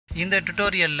இந்த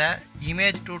டுட்டோரியல்ல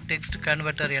image to text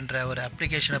converter என்ற ஒரு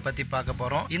அப்ளிகேஷனை பத்தி பார்க்க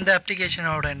போறோம். இந்த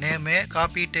அப்ளிகேஷனோட name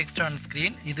copy text on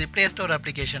screen. இது பிளே ஸ்டோர்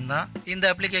அப்ளிகேஷன் தான். இந்த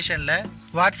அப்ளிகேஷன்ல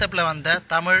வாட்ஸ்அப்ல வந்த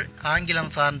தமிழ் ஆங்கிலம்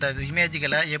சார்ந்த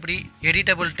இமேஜ்களை எப்படி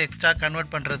எடிட்டபிள் டெக்ஸ்டா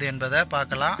கன்வெர்ட் பண்றது என்பதை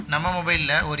பார்க்கலாம். நம்ம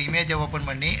மொபைல்ல ஒரு இமேஜை ஓபன்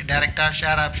பண்ணி டைரக்டா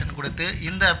ஷேர் ஆப்ஷன் கொடுத்து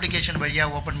இந்த அப்ளிகேஷன் வழியா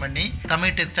ஓபன் பண்ணி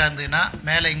தமிழ் டெக்ஸ்டா இருந்ததுன்னா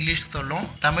மேல இங்கிலீஷ் சொல்லும்.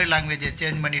 தமிழ் லாங்குவேஜை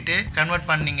சேஞ்ச் பண்ணிட்டு கன்வெர்ட்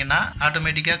பண்ணீங்கன்னா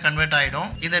ஆட்டோமேட்டிக்கா கன்வெர்ட்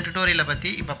ஆயிடும். இந்த டுட்டோரியலை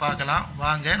பத்தி இப்ப பார்க்கலாம்.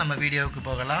 வாங்க நம்ம வீடியோவுக்கு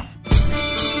போகலாம்.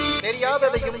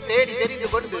 தெரியாததையும் தேடி தெரிந்து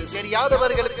கொண்டு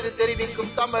தெரியாதவர்களுக்கு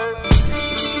தெரிவிக்கும் Tamil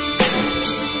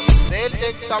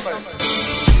Vel Tech Tamil.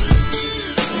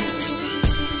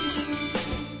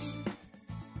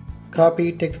 Copy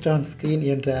text on screen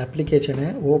என்ற அப்ளிகேஷனை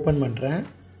ஓபன் பண்றேன்.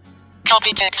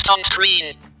 Copy text on screen.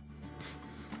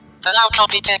 Allow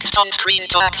copy text on screen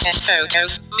to access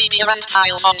photos, media and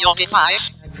files on your device.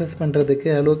 Access பண்றதுக்கு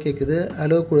allow கேக்குது.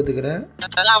 allow கொடுத்துக்கிறேன்.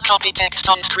 Allow copy text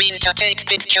on screen to take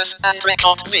pictures and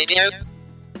record video.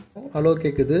 allow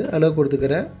கேக்குது. allow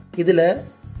கொடுத்துக்கிறேன். இதுல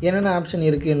என்னென்ன option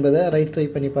இருக்கு என்பதை right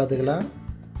swipe பண்ணி பார்த்துக்கலாம்.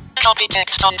 Copy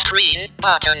text on screen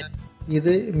button.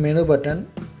 இது menu button.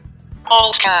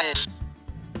 All scans.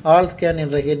 All scan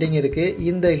என்ற ஹெட்டிங் இருக்கு.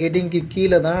 இந்த ஹெட்டிங்க்கு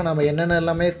கீழே தான் நம்ம என்னென்ன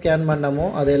எல்லாமே ஸ்கேன் பண்ணமோ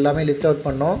அது எல்லாமே லிஸ்ட் அவுட்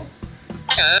பண்ணோம்.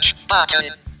 Search button.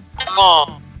 More.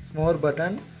 மோர்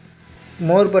பட்டன்.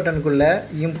 மோர் பட்டனுக்குள்ள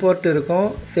இம்போர்ட் இருக்கும்,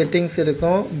 செட்டிங்ஸ்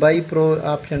இருக்கும், பை ப்ரோ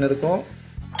ஆப்ஷன் இருக்கும்.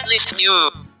 List view.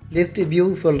 லிஸ்ட் வியூ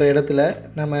சொல்கிற இடத்துல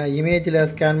நம்ம இமேஜில்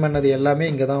ஸ்கேன் பண்ணது எல்லாமே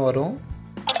இங்கே தான் வரும்.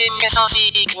 Imgesasi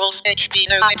equals HP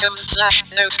no items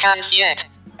 / no scans yet.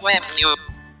 Web view.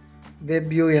 Web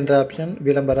view என்ற ஆப்ஷன்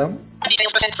விளம்பரம்.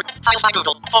 Details percent free. Files by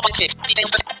Google. 4.6.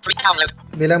 Details percent free. Download.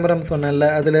 விளம்பரம் சொன்னல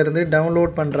அதிலிருந்து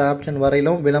டவுன்லோட் பண்ணுற ஆப்ஷன்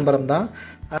வரையிலும் விளம்பரம் தான்.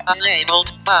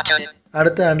 Unlabeled button.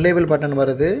 அடுத்து அன்லேபிள் பட்டன்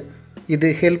வருது. இது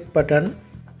ஹெல்ப் பட்டன்.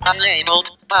 Unlabeled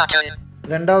button.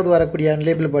 ரெண்டாவது வரக்கூடிய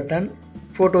அன்லேபிள் பட்டன்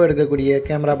ஃபோட்டோ எடுக்கக்கூடிய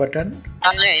கேமரா பட்டன்.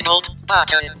 Unlabeled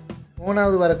button.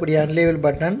 மூணாவது வரக்கூடிய அன்லேபிள்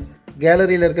பட்டன்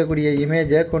கேலரியில் இருக்கக்கூடிய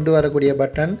இமேஜை கொண்டு வரக்கூடிய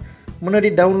பட்டன். முன்னாடி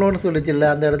டவுன்லோட்னு சொல்லிச்சில்ல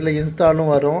அந்த இடத்துல இன்ஸ்டாலும்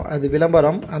வரும். அது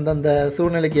விளம்பரம். அந்தந்த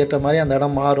சூழ்நிலைக்கு ஏற்ற மாதிரி அந்த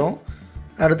இடம் மாறும்.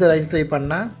 அடுத்து ரைட் ஸ்வைப்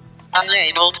பண்ணால்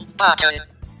Unlabeled button.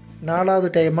 நாலாவது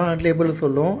டைமாக அன்லேபிள்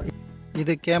சொல்லும்.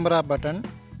 இது கேமரா பட்டன்.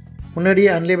 முன்னாடி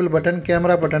அன்லேபிள் பட்டன்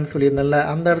கேமரா பட்டன் சொல்லியிருந்தேன்ல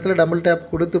அந்த இடத்துல டபுள் டேப்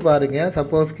கொடுத்து பாருங்கள்.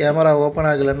 சப்போஸ் கேமரா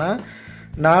ஓப்பன் ஆகலைன்னா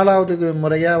நாலாவதுக்கு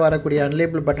முறையாக வரக்கூடிய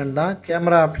அன்லேபிள் பட்டன் தான்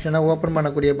கேமரா ஆப்ஷனை ஓப்பன்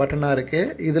பண்ணக்கூடிய பட்டனாக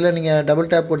இருக்குது. இதில் நீங்கள்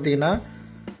டபுள் டேப் கொடுத்தீங்கன்னா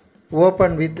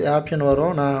ஓப்பன் வித் ஆப்ஷன்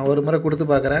வரும். நான் ஒரு முறை கொடுத்து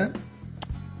பார்க்குறேன்.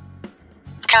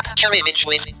 Capture image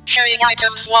with showing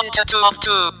items 1 to 2 of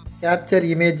 2. Capture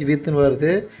image வித்னு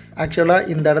வருது. ஆக்சுவலாக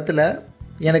இந்த இடத்துல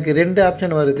எனக்கு ரெண்டு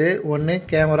ஆப்ஷன் வருது. ஒன்று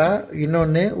கேமரா,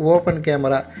 இன்னொன்று ஓப்பன்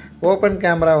கேமரா. ஓப்பன்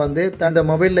கேமரா வந்து அந்த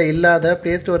மொபைலில் இல்லாத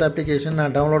ப்ளே ஸ்டோர் அப்ளிகேஷன்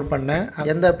நான் டவுன்லோட் பண்ணேன்.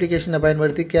 எந்த அப்ளிகேஷனை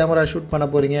பயன்படுத்தி கேமரா ஷூட் பண்ண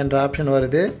போகிறீங்க என்ற ஆப்ஷன்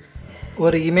வருது.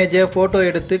 ஒரு இமேஜை ஃபோட்டோ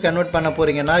எடுத்து கன்வெர்ட் பண்ண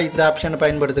போகிறீங்கன்னா இந்த ஆப்ஷனை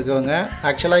பயன்படுத்திக்கோங்க.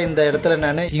 ஆக்சுவலாக இந்த இடத்துல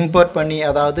நான் இம்போர்ட் பண்ணி,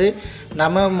 அதாவது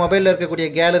நம்ம மொபைலில் இருக்கக்கூடிய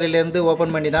கேலரியிலேருந்து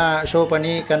ஓப்பன் பண்ணி தான் ஷோ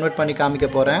பண்ணி கன்வெர்ட் பண்ணி காமிக்க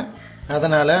போகிறேன்.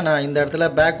 அதனால் நான் இந்த இடத்துல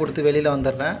பேக் கொடுத்து வெளியில்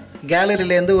வந்துடுறேன்.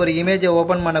 கேலரியிலேருந்து ஒரு இமேஜை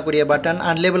ஓப்பன் பண்ணக்கூடிய பட்டன்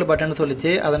அன்லேபிள் பட்டன்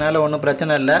சொல்லிச்சு. அதனால் ஒன்றும்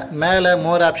பிரச்சனை இல்லை. மேலே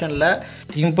மோர் ஆப்ஷனில்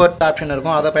இம்போர்ட் ஆப்ஷன்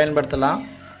இருக்கும், அதை பயன்படுத்தலாம்.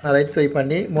 நான் ரைட் ஸ்வைப்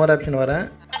பண்ணி மோர் ஆப்ஷன் வரேன்.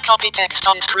 Copy text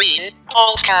on screen.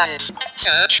 All scans.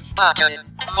 Search button.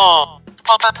 More.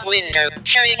 Pop-up window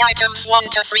showing items 1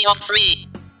 to 3 of 3.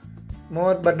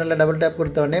 மோர் பட்டனில் டபுள் டேப்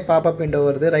கொடுத்தோடனே பாப்அப் விண்டோ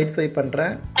வருது. ரைட் ஸ்வைப்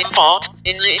பண்ணுறேன். Import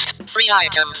in list 3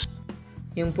 items.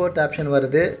 Import option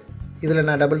வருது. இதில்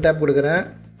நான் டபுள் டேப் கொடுக்குறேன்.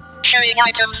 Showing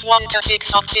items 1 to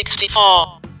 6 of 64.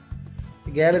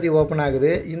 Gallery open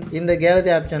ஆகுது. இந்த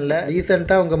கேலரி ஆப்ஷனில்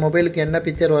ரீசெண்டாக உங்கள் மொபைலுக்கு என்ன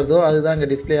பிக்சர் வருதோ அதுதான் இங்கே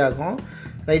டிஸ்பிளே ஆகும்.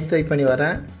 ரைட் ஸ்வைப் பண்ணி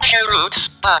வரேன். Show routes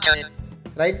button.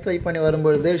 Right swipe பண்ணி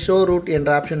வரும்பொழுது ஷோ ரூட் என்ற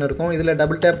ஆப்ஷன் இருக்கும். இதில்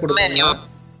டபுள் டேப் கொடுக்கணும்.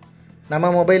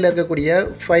 நம்ம மொபைலில் இருக்கக்கூடிய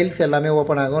ஃபைல்ஸ் எல்லாமே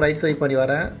ஓப்பன் ஆகும். ரைட் ஸ்வைப் பண்ணி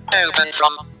வரேன். Open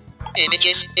from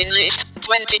images in list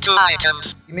 22 items.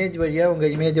 Image வழியாக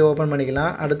உங்கள் இமேஜை ஓப்பன்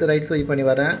பண்ணிக்கலாம். அடுத்து ரைட் ஸ்வைப் பண்ணி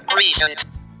வரேன். Recent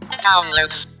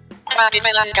downloads.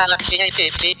 Vadivelan Galaxy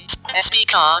A50 SD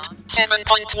card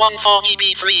 7.14 GB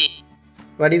free.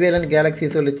 Vadivelan Galaxy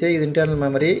சொல்லிச்சு. இது இன்டர்னல்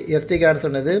மெமரி. எஸ்டி கார்டு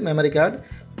சொன்னது மெமரி கார்டு.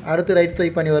 அடுத்து ரைட்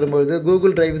ஸ்வைப் பண்ணி வரும்பொழுது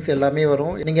கூகுள் டிரைவ்ஸ் எல்லாமே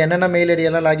வரும். நீங்கள் என்னென்ன மெயில்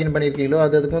ஐடியெல்லாம் லாகின் பண்ணியிருக்கீங்களோ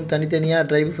அதுக்கும் தனித்தனியாக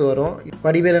டிரைவ்ஸ் வரும்.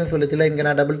 வடிவேலன் சொல்லிச்சுல இங்கே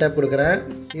நான் டபுள் டேப் கொடுக்குறேன்.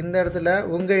 இந்த இடத்துல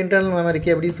உங்கள் இன்டர்னல்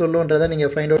மெமரிக்கு எப்படி சொல்லுன்றதை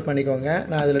நீங்கள் ஃபைண்ட் அவுட் பண்ணிக்கோங்க.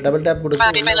 நான் அதில் டபுள் டேப்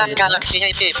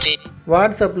கொடுத்து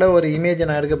வாட்ஸ்அப்பில் ஒரு இமேஜை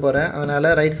நான் எடுக்க போகிறேன். அதனால்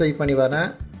ரைட் ஸ்வைப் பண்ணி வரேன்.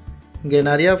 இங்கே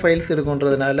நிறையா ஃபைல்ஸ்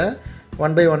இருக்குன்றதுனால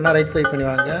 1 by 1 ரைட் ஸ்வைப் பண்ணி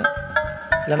வாங்க.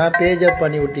 இல்லைனா பேஜ் அப்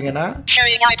பண்ணி விட்டிங்கன்னா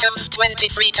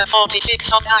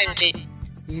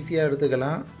ஈஸியாக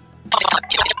எடுத்துக்கலாம்.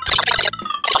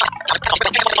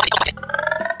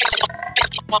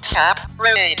 WhatsApp,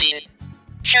 row 18.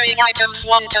 Showing items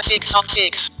 1 to 6 of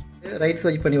 6. Right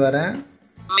swipe பண்ணி வரேன்.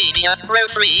 Media, row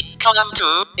 3, column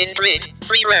 2, in grid,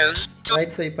 3 rows.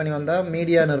 Right swipe பண்ணி வந்தால்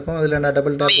மீடியான்னு இருக்கும். அதில் நான்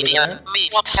டபுள் டேப் கொடுக்குறேன்.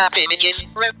 WhatsApp images,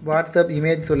 row. WhatsApp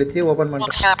image சொல்லிச்சு ஓப்பன் பண்ணுறேன்.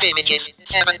 WhatsApp images,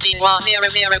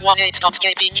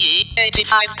 170018.kpg,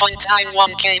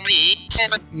 85.91 KB,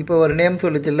 7. இப்போ ஒரு நேம்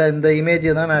சொல்லிச்சுல்ல, இந்த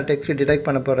இமேஜை தான் நான் டெக்ஸ்ட் டிடெக்ட்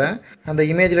பண்ண போகிறேன். அந்த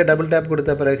இமேஜில் டபுள் டேப்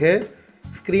கொடுத்த பிறகு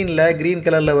ஸ்க்ரீனில் க்ரீன்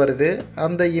கலரில் வருது.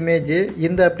 அந்த இமேஜ்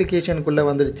இந்த அப்ளிகேஷனுக்குள்ளே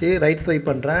வந்துடுச்சு. ரைட் ஸ்வைப்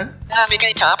பண்ணுறேன்.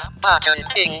 Navigate up, button,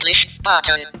 English,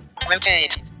 button,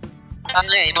 rotate,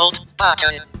 unlabeled,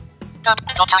 button,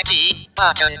 .it,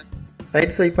 button.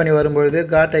 Right swipe பண்ணி வரும்பொழுது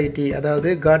காட் ஐடி, அதாவது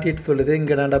காட் இட் சொல்லுது.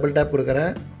 இங்கே நான் டபுள் டேப்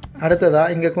கொடுக்குறேன்.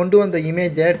 அடுத்ததாக இங்கே கொண்டு வந்த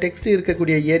இமேஜை டெக்ஸ்ட்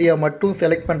இருக்கக்கூடிய ஏரியா மட்டும்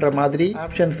செலக்ட் பண்ணுற மாதிரி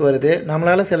ஆப்ஷன்ஸ் வருது.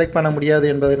 நம்மளால் செலக்ட் பண்ண முடியாது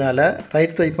என்பதனால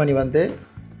ரைட் ஸ்வைப் பண்ணி வந்து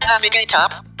Navigate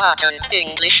up, button,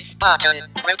 English, button,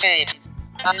 rotate,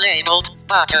 unlabeled,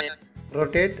 button.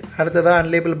 Rotate. அடுத்ததாக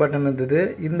அன்லேபிள் பட்டன் இருந்தது.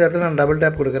 இந்த இடத்துல நான் டபுள்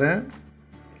டேப் கொடுக்குறேன்.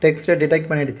 டெக்ஸ்ட்டை டிடெக்ட்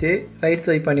பண்ணிடுச்சு. ரைட்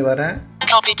ஸ்வைப் பண்ணி வரேன்.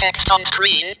 Copy text on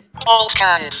screen, all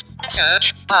scans, search,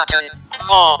 button,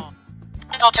 more.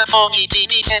 Dr.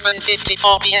 4GTD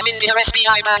 7:54 PM India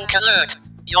SBI Bank alert.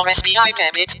 Your SBI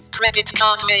debit, credit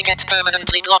card may get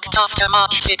permanently blocked after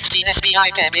March 16 SBI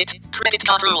debit, credit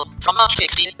card rule. From March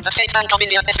 16, the State Bank of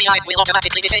India SBI will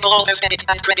automatically disable all those debit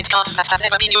and credit cards that have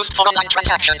never been used for online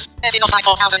transactions. Evinos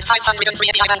I-4503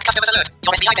 SBI Bank customers alert.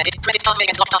 Your SBI debit, credit card may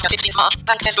get blocked after 16 March.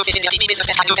 Bank says to this India TV business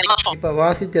test and you March 4. இப்போ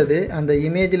வாசித்தது அந்த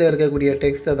இமேஜில் இருக்கக்கூடிய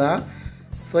டெக்ஸ்ட்டை தான்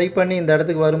swipe பண்ணி இந்த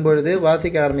இடத்துக்கு வரும்பொழுது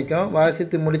வாசிக்க ஆரம்பிக்கும்.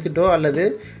 வாசித்து முடிச்சிட்டோ அல்லது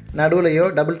நடுவுலையோ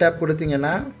டபுள் டேப்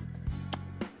கொடுத்தீங்கன்னா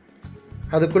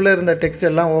அதுக்குள்ளே இருந்த டெக்ஸ்ட்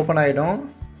எல்லாம் ஓப்பன் ஆகிடும்.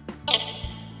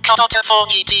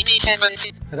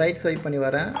 ரைட் ஸ்வைப் பண்ணி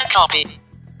வரேன். Copy,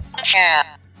 share,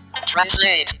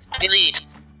 translate, delete.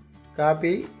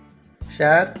 Copy,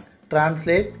 share,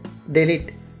 translate, delete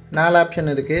 4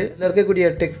 option இருக்குது. இதில் இருக்கக்கூடிய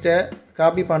டெக்ஸ்ட்டை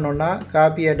காப்பி பண்ணோன்னா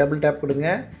காப்பியை டபுள் டேப் கொடுங்க.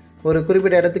 ஒரு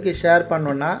குறிப்பிட்ட இடத்துக்கு ஷேர்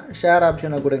பண்ணோன்னா ஷேர்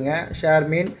ஆப்ஷனை கொடுங்க. ஷேர்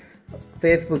மீன்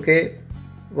ஃபேஸ்புக்கு,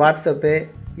 வாட்ஸ்அப்பு,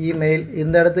 இமெயில்,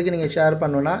 இந்த இடத்துக்கு நீங்கள் ஷேர்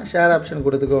பண்ணோன்னா ஷேர் ஆப்ஷன்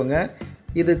கொடுத்துக்கோங்க.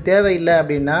 இது தேவையில்லை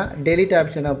அப்படின்னா டெலீட்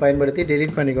ஆப்ஷனை பயன்படுத்தி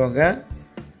டெலீட் பண்ணிக்கோங்க.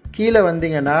 கீழே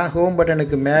வந்தீங்கன்னா ஹோம்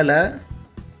பட்டனுக்கு மேலே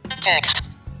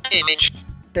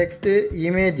டெக்ஸ்ட்டு,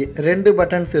 இமேஜ் 2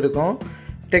 பட்டன்ஸ் இருக்கும்.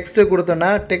 டெக்ஸ்ட்டு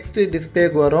கொடுத்தோன்னா டெக்ஸ்ட்டு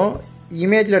டிஸ்பிளேக்கு வரும்.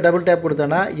 இமேஜில் டபுள் டேப்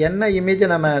கொடுத்தோன்னா என்ன இமேஜை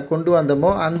நம்ம கொண்டு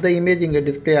வந்தோமோ அந்த இமேஜ் இங்கே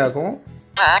டிஸ்பிளே ஆகும்.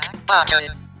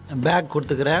 பேக்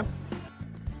கொடுத்துக்கிறேன்.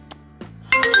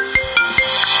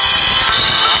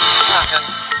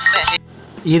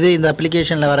 இது இந்த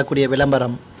அப்ளிகேஷனில் வரக்கூடிய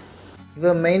விளம்பரம்.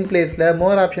 இப்போ மெயின் பிளேஸில்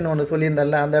மோர் ஆப்ஷன் ஒன்று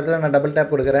சொல்லியிருந்தேன்ல, அந்த இடத்துல நான் டபுள்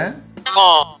டேப் கொடுக்குறேன்.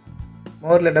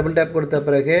 மோரில் டபுள் டேப் கொடுத்த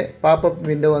பிறகு பாப்அப்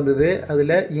விண்டோ வந்தது.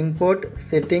 அதில் இம்போர்ட்,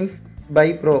 செட்டிங்ஸ், பை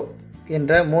ப்ரோ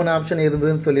என்ற 3 ஆப்ஷன்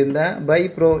இருந்ததுன்னு சொல்லியிருந்தேன். பை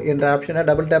ப்ரோ என்ற ஆப்ஷனை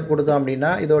டபுள் டேப் கொடுத்தோம்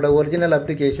அப்படின்னா இதோட ஒரிஜினல்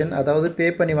அப்ளிகேஷன், அதாவது பே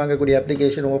பண்ணி வாங்கக்கூடிய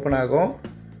அப்ளிகேஷன் ஓப்பன் ஆகும்.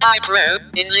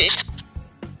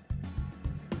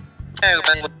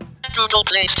 Google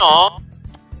Play Store.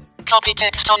 Copy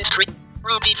text on screen.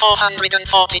 Ruby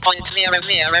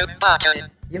 440.00 button.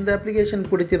 இந்த அப்ளிகேஷன்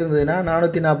பிடிச்சிருந்ததுன்னா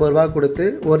 440 ரூபா கொடுத்து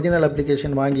ஒரிஜினல்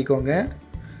அப்ளிகேஷன் வாங்கிக்கோங்க.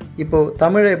 இப்போது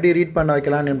தமிழை எப்படி ரீட் பண்ண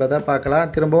வைக்கலாம் என்பதை பார்க்கலாம்.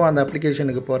 திரும்பவும் அந்த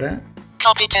அப்ளிகேஷனுக்கு போகிறேன்.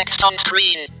 Copy text on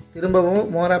screen. திரும்பவும்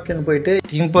மோர் ஆப்ஷன் போயிட்டு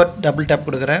இம்போர்ட் டபுள் டேப்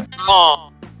கொடுக்குறேன். More.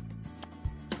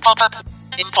 Pop up.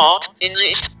 Import in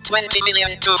list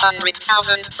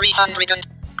 20,200,300.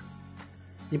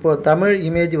 இப்போது தமிழ்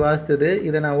இமேஜ் வாசித்தது.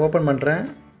 இதை நான் ஓப்பன் பண்ணுறேன்.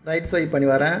 ரைட் ஸ்வைப் பண்ணி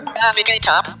வரேன். Navigate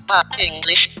up,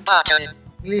 English button.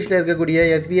 இங்கிலீஷில் இருக்கக்கூடிய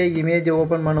எஸ்பிஐ இமேஜை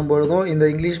ஓப்பன் பண்ணும்பொழுதும் இந்த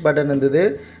இங்கிலீஷ் பட்டன் இருந்தது.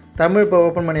 தமிழ் இப்போ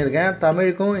ஓப்பன் பண்ணியிருக்கேன்.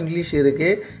 தமிழுக்கும் இங்கிலீஷ்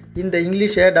இருக்குது. இந்த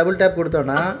இங்கிலீஷை டபுள் டேப்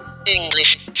கொடுத்தோன்னா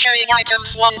English showing items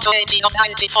 1 to 18 of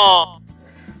 94.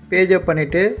 Page அப்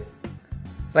பண்ணிவிட்டு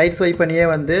ரைட் ஸ்வைப் பண்ணியே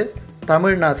வந்து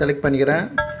தமிழ் நான் செலக்ட் பண்ணிக்கிறேன்.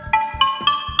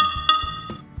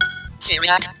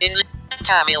 Syriac in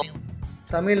Tamil.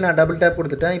 தமிழ் நான் டபுள் டேப்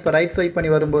கொடுத்துட்டேன். இப்போ ரைட் ஸ்வைப் பண்ணி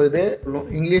வரும்போது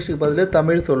இங்கிலீஷுக்கு பதில்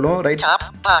தமிழ் சொல்லும். Right tab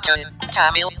button,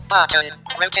 Tamil button,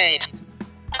 rotate,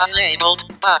 unlabeled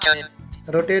button.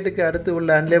 ரொட்டேட்டுக்கு அடுத்து உள்ள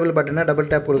அன்லேபிள் பட்டனை டபுள்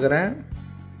டேப் கொடுக்குறேன்.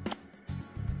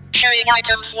 Showing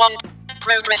items 1,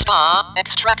 progress bar,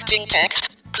 extracting text,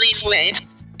 please wait,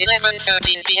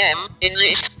 11:13 PM, in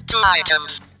list 2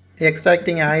 items.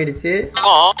 Extracting ஆயிடுச்சு.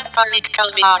 More, Parik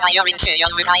Kalviara Yorin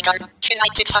Serial with Icon,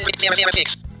 Chinite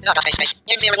 600,006. Nada space.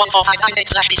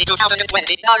 M01459/BC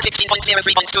 2020. Null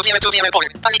 16.03.2020.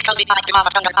 Parik Kalvi Active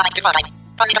Avatar Active Avatar.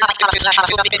 Parik Active Avatar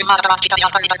 /Suda Bibim Madabar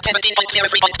Kitalian Parik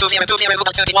 17.03.2020.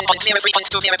 Google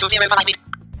 31.03.2020.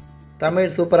 Tamil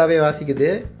சூப்பராகவே வாசிக்குது.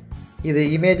 இது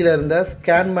இமேஜில் இருந்த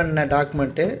scan பண்ண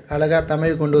document அழகாக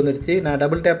தமிழ் கொண்டு வந்துடுச்சு. நான்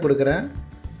டபுள் டேப் கொடுக்குறேன்.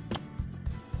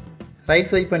 ரைட்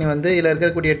ஸ்வைப் பண்ணி வந்து இதில்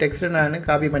இருக்கக்கூடிய டெக்ஸ்ட்டை நான்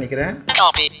காப்பி பண்ணிக்கிறேன்.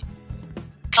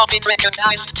 Copied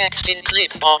recognized text in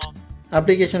clipboard.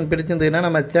 Application பிடிச்சிருந்ததுன்னா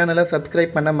நம்ம சேனலை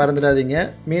சப்ஸ்கிரைப் பண்ண மறந்துடாதீங்க.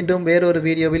 மீண்டும் வேறொரு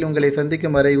வீடியோவில் உங்களை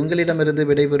சந்திக்கும் வரை உங்களிடமிருந்து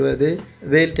விடைபெறுவது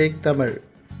வேல் டேக் தமிழ்.